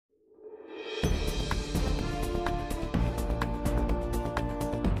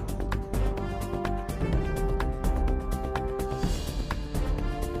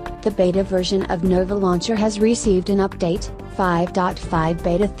The beta version of Nova Launcher has received an update, 5.5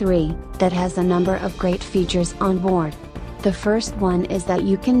 Beta 3, that has a number of great features on board. The first one is that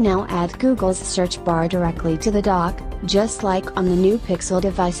you can now add Google's search bar directly to the dock, just like on the new Pixel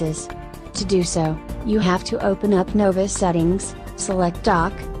devices. To do so, you have to open up Nova's settings, select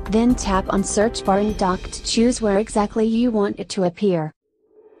Dock, then tap on Searchbar in Dock to choose where exactly you want it to appear.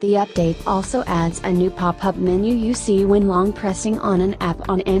 The update also adds a new pop-up menu you see when long pressing on an app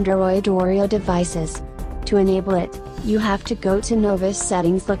on Android Oreo devices. To enable it, you have to go to Nova's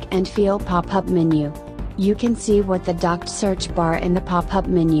Settings Look and Feel pop-up menu. You can see what the docked search bar in the pop-up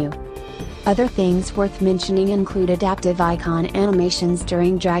menu. Other things worth mentioning include adaptive icon animations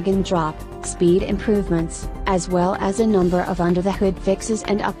during drag and drop, speed improvements, as well as a number of under-the-hood fixes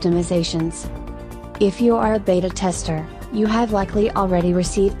and optimizations. If you are a beta tester, you have likely already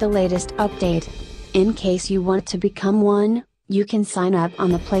received the latest update. In case you want to become one, you can sign up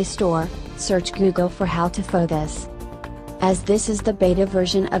on the Play Store, search Google for how to fo this. As this is the beta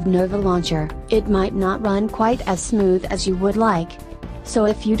version of Nova Launcher, it might not run quite as smooth as you would like. So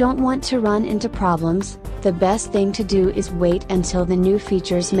if you don't want to run into problems, the best thing to do is wait until the new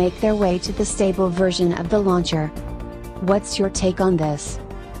features make their way to the stable version of the launcher. What's your take on this?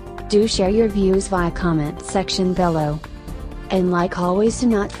 Do share your views via comment section below. And like always, do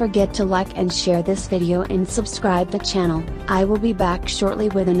not forget to like and share this video and subscribe the channel. I will be back shortly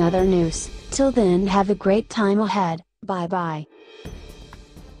with another news. Till then, have a great time ahead. Bye bye.